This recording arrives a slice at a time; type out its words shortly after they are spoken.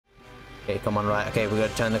Okay, come on, right. Okay, we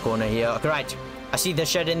gotta turn the corner here. Okay, right. I see the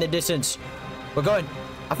shed in the distance. We're going.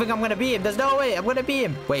 I think I'm gonna beat him. There's no way. I'm gonna beat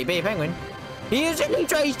him. Wait, baby penguin. He's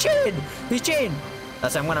chained. He's chained.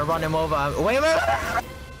 That's I'm gonna run him over. Wait.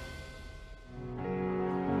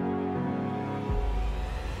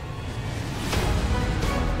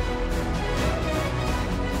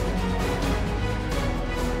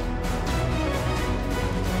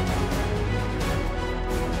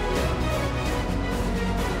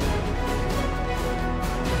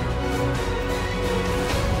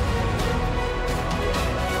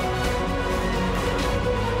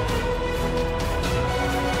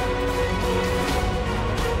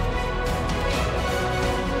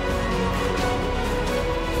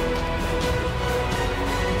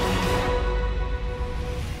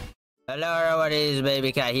 Hello everybody, it's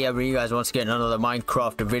Baby Cat here, bringing you guys once again another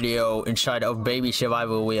Minecraft video inside of Baby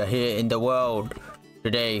Survival. We are here in the world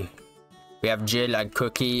today. We have Jill and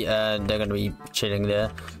Cookie and they're gonna be chilling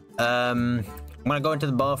there. I'm gonna go into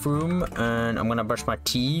the bathroom and I'm gonna brush my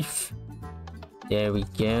teeth. There we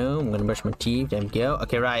go. I'm gonna brush my teeth. There we go.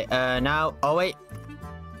 Okay, right. Now, oh wait,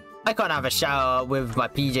 I can't have a shower with my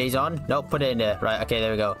PJs on. Nope, put it in there. Right. Okay,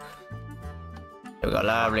 there we go. There we go.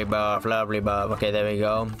 Lovely bath, lovely bath. Okay, there we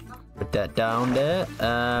go. Put that down there.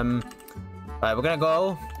 Right, we're gonna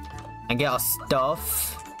go and get our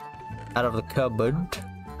stuff out of the cupboard,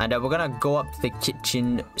 and we're gonna go up to the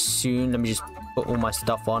kitchen soon. Let me just put all my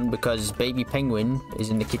stuff on because Baby Penguin is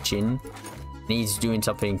in the kitchen and he's doing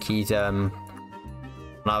something. He's I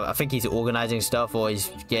think he's organizing stuff or he's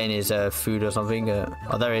getting his food or something.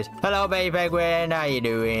 Oh, there he is. Hello, Baby Penguin. How you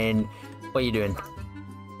doing? What are you doing?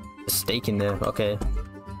 A steak in there. Okay.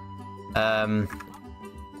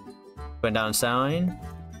 Going down sign.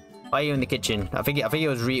 Why are you in the kitchen? I think he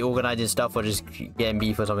was reorganizing stuff or just getting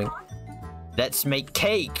beef or something. Let's make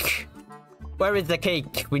cake. Where is the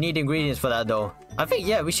cake? We need ingredients for that though. I think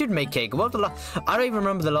yeah, we should make cake. What was the I don't even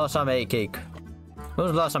remember the last time I ate cake. When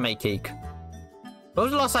was the last time I ate cake? When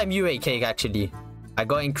was the last time you ate cake actually? I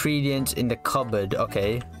got ingredients in the cupboard.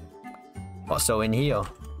 Okay. What's so in here?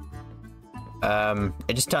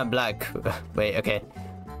 It just turned black. Wait, okay.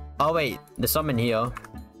 Oh wait, there's some in here.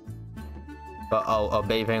 Oh,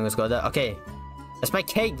 Baby Penguin's got that. Okay, let's make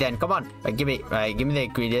cake then. Come on, give me the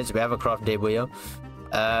ingredients. We have a craft table here.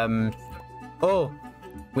 Oh,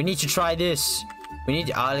 we need to try this.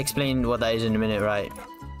 I'll explain what that is in a minute. Right.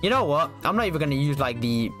 You know what? I'm not even gonna use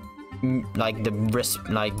the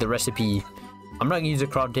recipe. I'm not gonna use a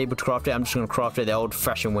craft table to craft it. I'm just gonna craft it the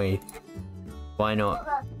old-fashioned way. Why not?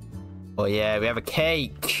 Oh yeah, we have a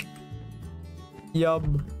cake.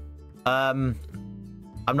 Yum.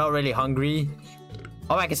 I'm not really hungry.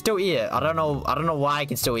 Oh, I can still eat it. I don't know why I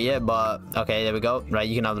can still eat it, but okay, there we go. Right,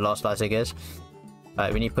 you can have the last slice, I guess.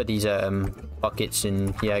 Right, we need to put these buckets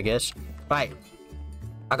in here, I guess. Right,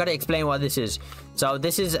 I gotta explain what this is. So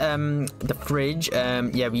this is the fridge.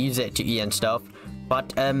 Yeah, we use it to eat and stuff. But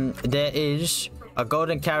there is a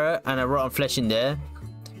golden carrot and a rotten flesh in there.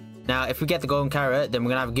 Now, if we get the golden carrot, then we're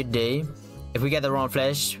gonna have a good day. If we get the rotten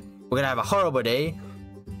flesh, we're gonna have a horrible day.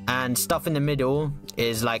 And stuff in the middle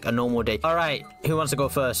is like a normal day. All right, who wants to go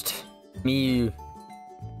first? Me.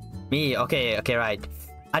 Okay, right.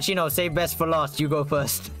 Actually, no, save best for last. You go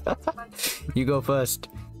first. You go first.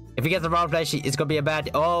 If you get the wrong flesh, it's gonna be a bad.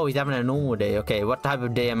 Oh, he's having a normal day. Okay, what type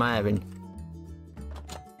of day am I having?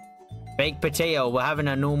 Baked potato. We're having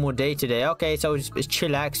a normal day today. Okay, so it's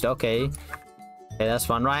chillaxed. Okay, that's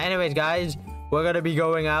fun. Right. Anyways, guys, we're gonna be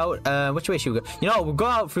going out. Which way should we go? You know, we'll go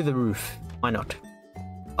out through the roof. Why not?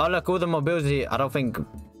 Oh look, all the mobiles here. I don't think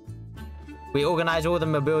we organize all the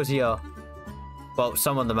mobiles here. Well,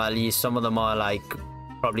 some of them at least. Some of them are like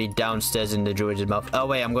probably downstairs in the druid's mouth. Oh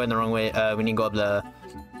wait, I'm going the wrong way. We need to go up the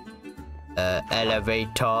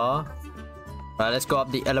elevator. Right, let's go up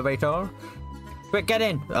the elevator. Quick, get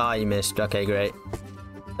in. Oh, you missed. Okay, great.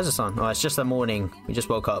 There's the sun. Oh, it's just the morning. We just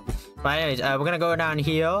woke up. Right, anyways, we're gonna go down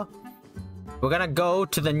here. We're gonna go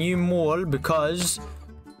to the new mall because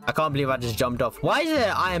I can't believe I just jumped off. Why is there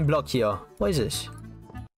an iron block here? What is this?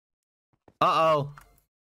 Uh-oh.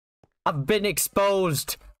 I've been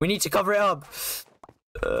exposed. We need to cover it up.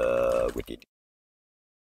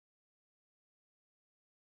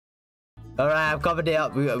 Alright, I've covered it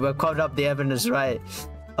up. We've covered up the evidence, right?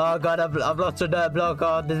 Oh god, I've lost a dirt block.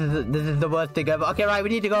 Oh, this is the worst thing ever. Okay, right, we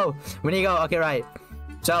need to go. Okay, right.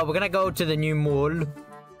 So, we're gonna go to the new mall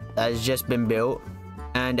that has just been built.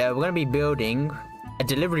 And we're gonna be building a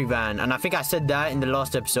delivery van, and I think I said that in the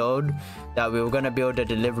last episode that we were gonna build a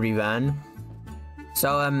delivery van.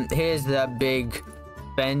 So here's the big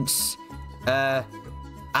fence.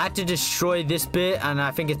 I had to destroy this bit, and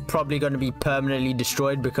I think it's probably going to be permanently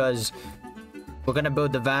destroyed because we're going to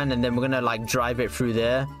build the van and then we're going to like drive it through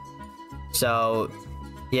there. So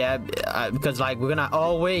yeah, because like we're gonna,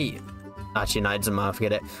 oh wait, actually no, it doesn't matter,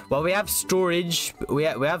 forget it. Well, we have storage, we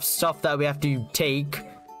have stuff that we have to take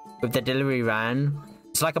with the delivery van.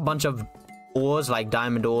 It's like a bunch of ores, like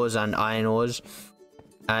diamond ores and iron ores,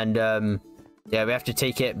 and yeah, we have to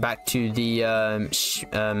take it back to the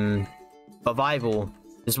Survival.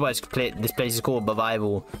 This is what this place is called,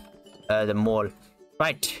 Survival, the mall.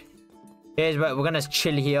 Right, here's where we're gonna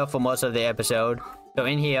chill here for most of the episode. So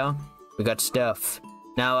in here we got stuff.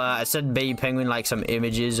 Now I sent Baby Penguin like some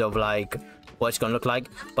images of like what it's gonna look like,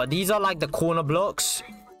 but these are like the corner blocks.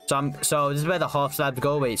 So this is where the half slabs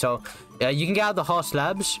go. Wait, so you can get out the half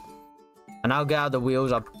slabs, and I'll get out the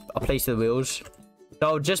wheels. I'll place the wheels.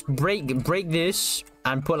 So just break this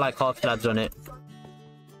and put like half slabs on it,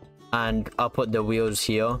 and I'll put the wheels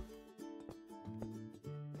here.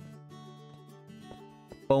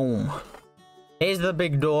 Boom. Here's the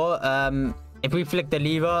big door. If we flick the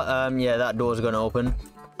lever, yeah, that door is gonna open.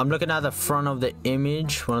 I'm looking at the front of the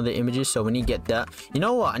image, one of the images, so we need to get that. You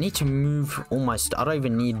know what? I need to move all my stuff. I don't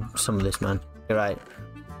even need some of this, man. You're right.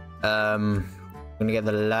 I'm gonna get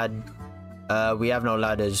the lad. We have no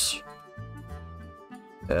ladders.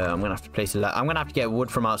 I'm gonna have to place a ladder. I'm gonna have to get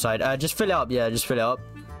wood from outside. Just fill it up. Yeah, just fill it up.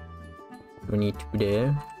 We need to be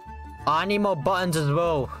there. Oh, I need more buttons as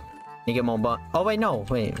well. Need to get more buttons. Oh wait, no,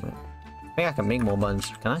 wait. I think I can make more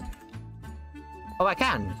buttons. Can I? Oh, I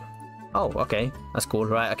can. Oh, okay, that's cool.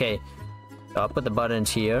 Right, okay. So I'll put the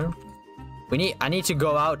buttons here. I need to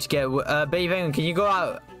go out to get Baby Penguin, can you go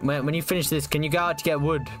out when you finish this? Can you go out to get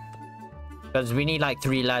wood? Because we need like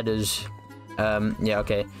 3 ladders. Yeah,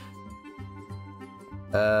 okay.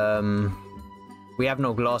 We have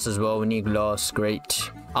no glass as well. We need glass.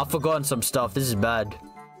 Great. I've forgotten some stuff. This is bad.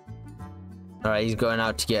 All right, he's going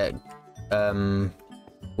out to get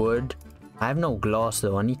wood. I have no glass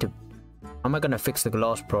though. I need to. How am I gonna fix the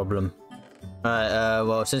glass problem? Alright,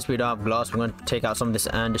 well, since we don't have glass, we're gonna take out some of this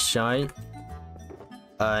andesite.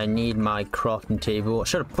 I need my crafting table. I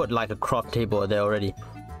should have put like a craft table there already.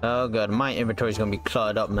 Oh god, my inventory is gonna be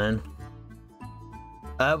cluttered up, man.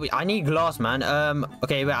 I need glass, man.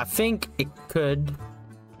 Okay, wait, I think it could.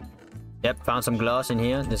 Yep, found some glass in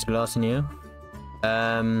here. There's glass in here.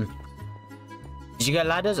 Did you get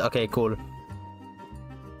ladders? Okay, cool.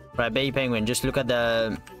 Right, Baby Penguin, just look at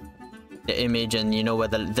the image and you know where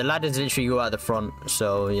the ladders literally go out the front.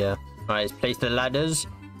 So yeah, all right, let's place the ladders.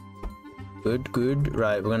 Good.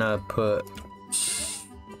 Right, we're gonna put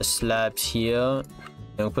the slabs here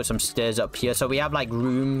and we'll put some stairs up here so we have like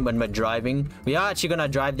room when we're driving. We are actually gonna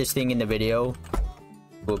drive this thing in the video.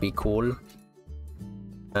 Will be cool.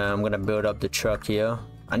 I'm gonna build up the truck here.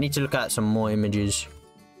 I need to look at some more images.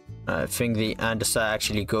 I think the andesite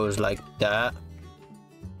actually goes like that.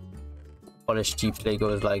 Polished deep clay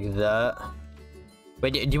goes like that.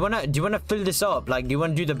 Wait, do you wanna fill this up? Like, do you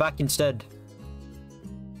wanna do the back instead?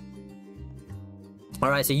 All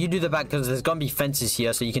right, so you do the back because there's gonna be fences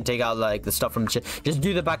here, so you can take out like the stuff from the just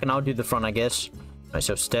do the back and I'll do the front, I guess. All right,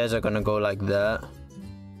 so stairs are gonna go like that.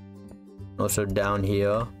 Also down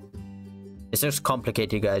here. It's just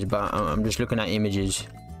complicated, guys, but I'm just looking at images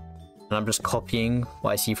and I'm just copying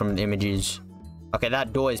what I see from the images. Okay,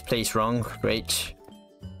 that door is placed wrong. Great.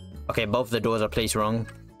 Okay, both the doors are placed wrong.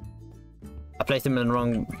 I placed them in the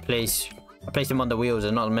wrong place. I placed them on the wheels.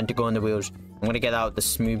 They're not meant to go on the wheels. I'm gonna get out the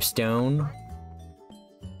smooth stone.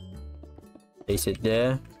 Place it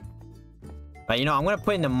there. Right, you know, I'm gonna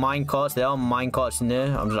put in the mine carts. There are mine carts in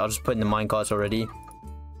there. I'll just put in the mine carts already.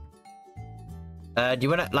 Do you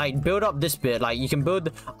wanna like build up this bit? Like you can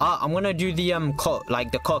build. I'm gonna do the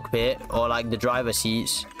like the cockpit or like the driver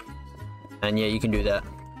seats. And yeah, you can do that.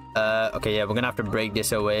 Okay, yeah, we're gonna have to break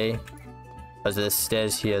this away because there's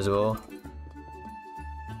stairs here as well.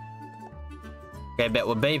 Okay, but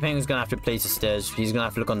well, Baby Penguin's gonna have to place the stairs. He's gonna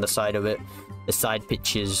have to look on the side of it, the side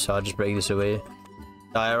pitches. So I'll just break this away.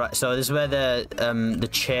 All right, so this is where the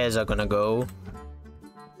chairs are gonna go.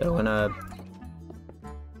 So we're gonna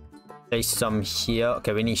place some here.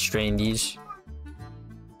 Okay, we need to strain these.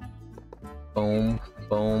 Boom,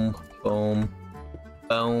 boom, boom,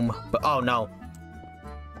 boom. But oh no.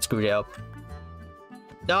 Screwed it up.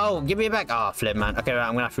 No, give me it back. Oh, flip, man. Okay, right,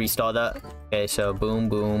 I'm gonna have to restart that. Okay, so boom,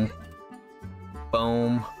 boom,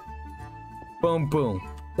 boom, boom, boom.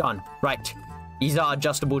 Done. Right. These are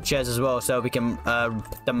adjustable chairs as well, so we can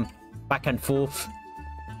put them back and forth,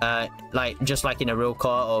 like just like in a real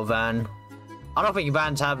car or van. I don't think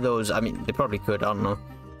vans have those. I mean, they probably could. I don't know.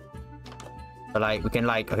 But like, we can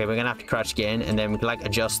like, okay, we're gonna have to crouch again, and then we can like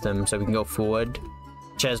adjust them so we can go forward.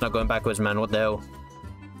 chair's not going backwards, man. What the hell?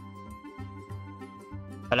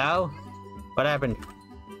 Hello? What happened?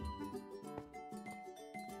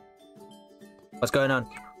 What's going on?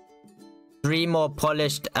 3 more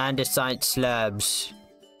polished andesite slabs.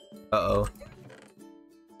 Uh-oh.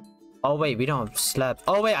 Oh, wait, we don't have slabs.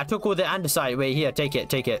 Oh, wait, I took all the andesite. Wait, here, take it,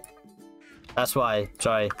 take it. That's why.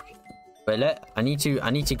 Sorry. Wait, I need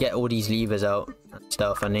to get all these levers out and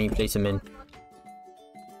stuff, and then place them in.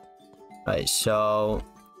 Right, so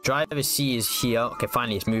driver C is here. Okay,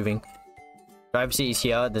 finally it's moving. Driver C is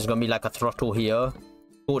here. There's gonna be like a throttle here.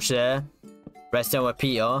 Torch there. Rest down with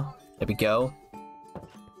Peter. There we go.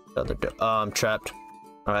 Oh, I'm trapped.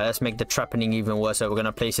 Alright, let's make the trapping even worse. So we're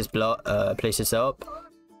gonna place this block, place this up.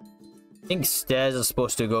 I think stairs are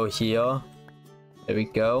supposed to go here. There we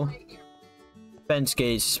go. Fence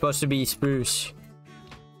gates supposed to be spruce.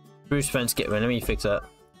 Spruce fence gate. Wait, let me fix that.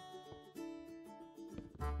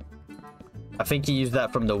 I think he used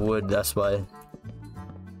that from the wood. That's why.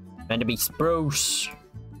 Meant to be spruce.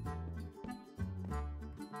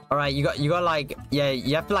 All right, you got like, yeah,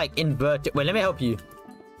 you have to like invert it. Wait, let me help you.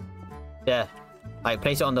 Yeah, like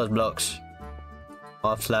place it on those blocks.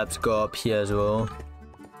 Half slabs go up here as well.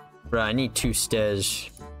 Right, I need 2 stairs.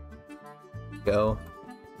 Go.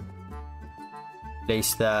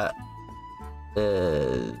 Place that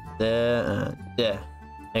there. There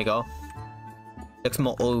you go. Looks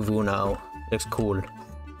more oval now. Looks cool.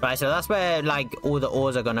 Right, so that's where like all the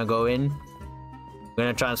ores are gonna go in. We're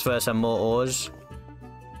gonna transfer some more ores.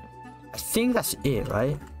 I think that's it,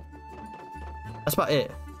 right? That's about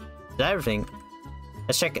it. Is that everything?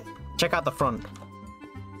 Let's check it. Check out the front.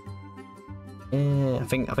 Yeah, I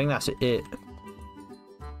think that's it.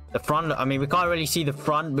 The front, I mean, we can't really see the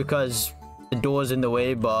front because the door's in the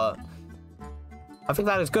way, but I think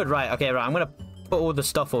that looks good. Right, okay, right. I'm gonna put all the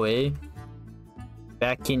stuff away.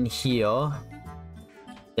 Back in here.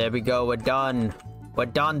 There we go. We're done. We're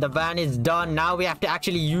done. The van is done. Now we have to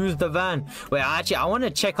actually use the van. Wait, actually, I want to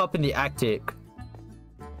check up in the attic.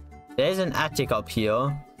 There's an attic up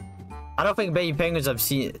here. I don't think Baby Penguins have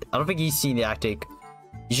seen. I don't think he's seen the attic.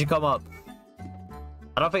 You should come up.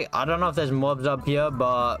 I don't know if there's mobs up here,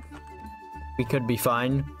 but we could be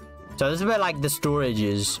fine. So this is where like the storage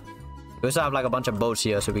is. We also have like a bunch of boats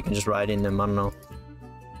here, so we can just ride in them. I don't know.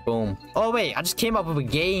 Boom. Oh wait, I just came up with a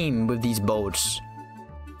game with these boats.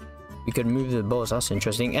 We could move the boats. That's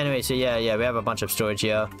interesting. Anyway, so yeah, we have a bunch of storage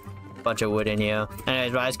here, a bunch of wood in here.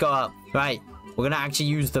 Anyways, right, let's go up. Right, we're gonna actually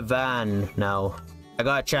use the van now. I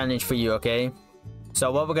got a challenge for you, okay?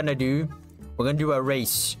 So what we're gonna do? We're gonna do a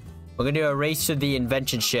race. We're gonna do a race to the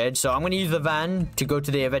invention shed. So I'm gonna use the van to go to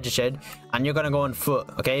the invention shed, and you're gonna go on foot,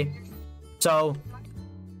 okay? So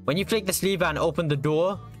when you flick the sleeve and open the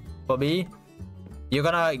door for me, you're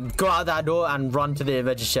gonna go out that door and run to the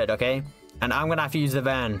invention shed, okay? And I'm gonna have to use the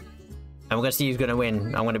van. And we're gonna see who's gonna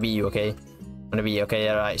win. I'm gonna beat you, okay? I'm gonna beat you, okay?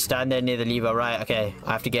 Alright, stand there near the lever, right? Okay,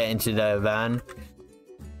 I have to get into the van.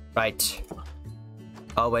 Right.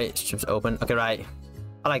 Oh, wait, it's just open. Okay, right.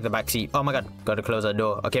 I like the back seat. Oh my god, gotta close that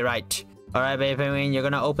door. Okay, right. Alright, Baby Penguin, you're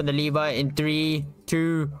gonna open the lever in 3,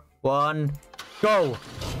 2, 1, go!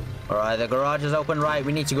 Alright, the garage is open. Right,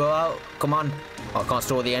 we need to go out. Come on. Oh, I can't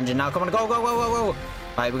store the engine now. Come on, go, go, go, go, go!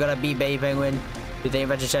 Alright, we gotta beat Baby Penguin. Do the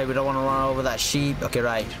invention shed. We don't want to run over that sheep. Okay,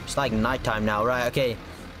 right. It's like nighttime now. Right, okay.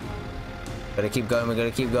 Gotta keep going. We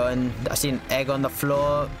gotta keep going. I see an egg on the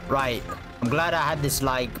floor. Right. I'm glad I had this,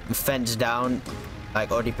 like, fence down.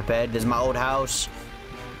 Like, already prepared. There's my old house.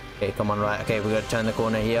 Okay, come on, right. Okay, we're gonna turn the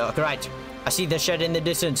corner here. Okay, right. I see the shed in the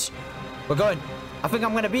distance. We're going. I think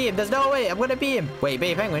I'm gonna beat him. There's no way. I'm gonna beat him. Wait,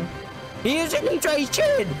 Baby Penguin. He's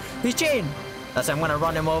chained. He's chained. That's it. I'm gonna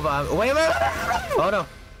run him over. Wait. Oh, no.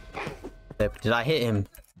 Did I hit him?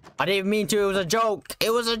 I didn't mean to. It was a joke.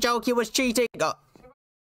 It was a joke. He was cheating.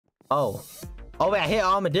 Oh. Oh, wait. I hit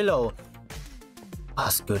Armadillo.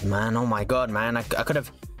 That's good, man. Oh, my God, man. I could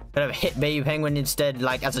have hit Baby Penguin instead,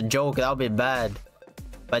 like, as a joke. That would be bad.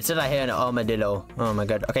 But instead I hit an Armadillo. Oh, my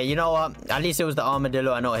God. Okay, you know what? At least it was the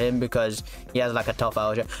Armadillo and not him, because he has, like, a tough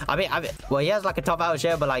out share. I mean, well, he has, like, a tough out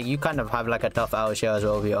share, but, like, you kind of have, like, a tough out share as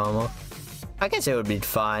well with your armor. I guess it would be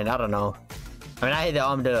fine. I don't know. I mean, I hit the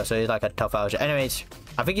Armadillo, so he's like a tough out. Anyways,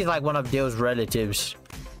 I think he's like one of Dale's relatives.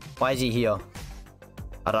 Why is he here?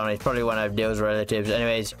 I don't know. He's probably one of Dale's relatives.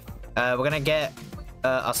 Anyways, we're gonna get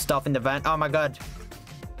our stuff in the van. Oh my god.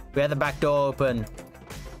 We had the back door open.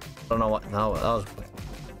 I don't know what. No, that was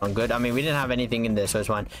not good. I mean, we didn't have anything in there, so it's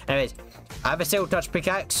fine. Anyways, I have a Silk Touch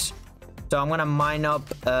pickaxe. So I'm gonna mine up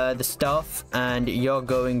the stuff, and you're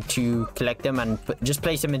going to collect them and just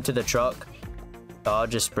place them into the truck. So I'll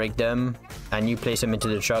just break them, and you place them into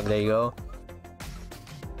the truck. There you go.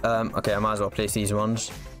 Okay, I might as well place these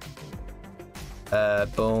ones.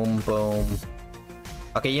 Boom, boom.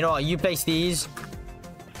 Okay, you know what? You place these.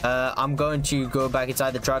 I'm going to go back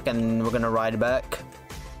inside the truck and we're gonna ride back.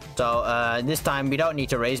 So this time we don't need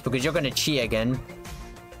to race because you're gonna cheat again.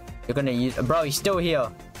 You're gonna use, bro, he's still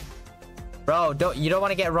here. Bro, you don't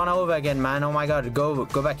want to get run over again, man. Oh my god, go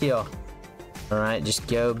back here. All right, just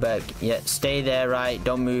go back. Yeah, stay there, right?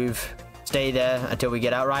 Don't move. Stay there until we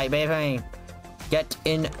get out. Right, baby. Get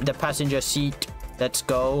in the passenger seat. Let's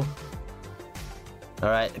go. All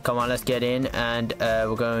right, come on, let's get in, and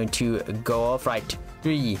we're going to go off. Right,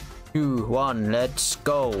 3, 2, 1, let's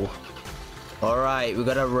go. All right, we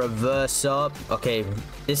gotta reverse up. Okay,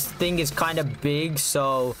 this thing is kind of big,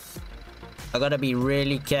 so I gotta be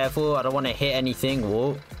really careful. I don't want to hit anything.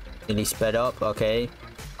 Whoa, nearly sped up. Okay,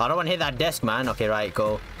 I don't want to hit that desk, man. Okay, right,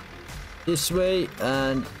 go this way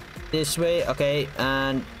and this way. Okay,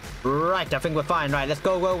 and right, I think we're fine. Right, let's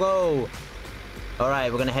go, go, go. All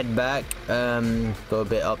right, we're gonna head back. Go a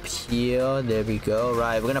bit up here. There we go.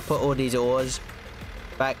 Right, we're gonna put all these ores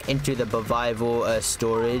back into the Revival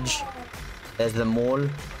storage. There's the mall.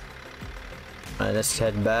 Alright, let's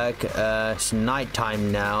head back. It's night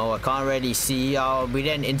time now. I can't really see. Oh, we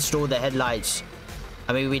didn't install the headlights.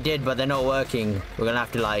 I mean, we did, but they're not working. We're gonna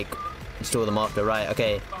have to like install them after. Right,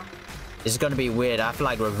 okay. This is gonna be weird. I have to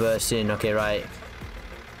like reverse in. Okay, right.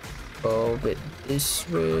 Go a bit this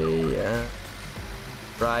way. Yeah.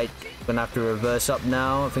 Right, we're gonna have to reverse up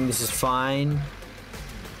now. I think this is fine.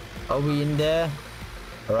 Are we in there?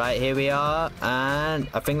 All right, here we are, and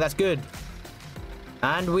I think that's good.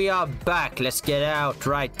 And we are back. Let's get out.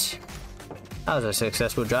 Right, that was a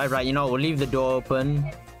successful drive. Right, you know what? We'll leave the door open.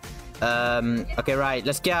 Okay, right.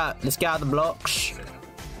 Let's get out. Let's get out of the blocks.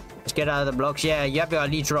 Let's get out of the blocks. Yeah, you have your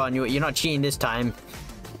elytra on. You're not cheating this time.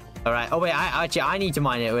 All right. Oh wait, I need to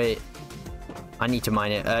mine it. Wait, I need to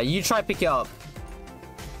mine it. You try pick it up.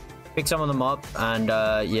 Pick some of them up, and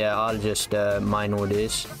yeah, I'll just mine all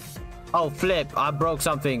this. Oh, flip! I broke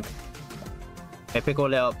something. Okay, pick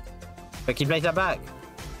all it up. But can you place that back?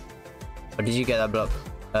 Or did you get that block?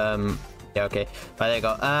 Yeah, okay. Right, there you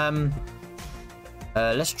go.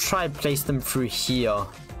 Let's try and place them through here.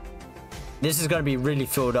 This is gonna be really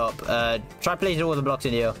filled up. Try placing all the blocks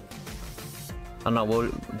in here. I don't know.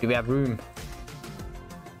 Do we have room?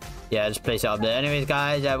 Yeah, just place it up there. Anyways,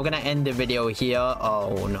 guys, we're gonna end the video here.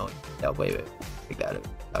 Oh no! Oh, wait. We got it.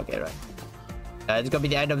 Okay, right. It's gonna be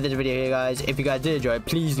the end of this video here, guys. If you guys did enjoy it,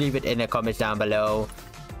 please leave it in the comments down below.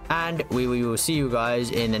 And we will see you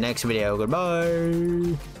guys in the next video.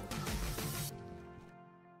 Goodbye.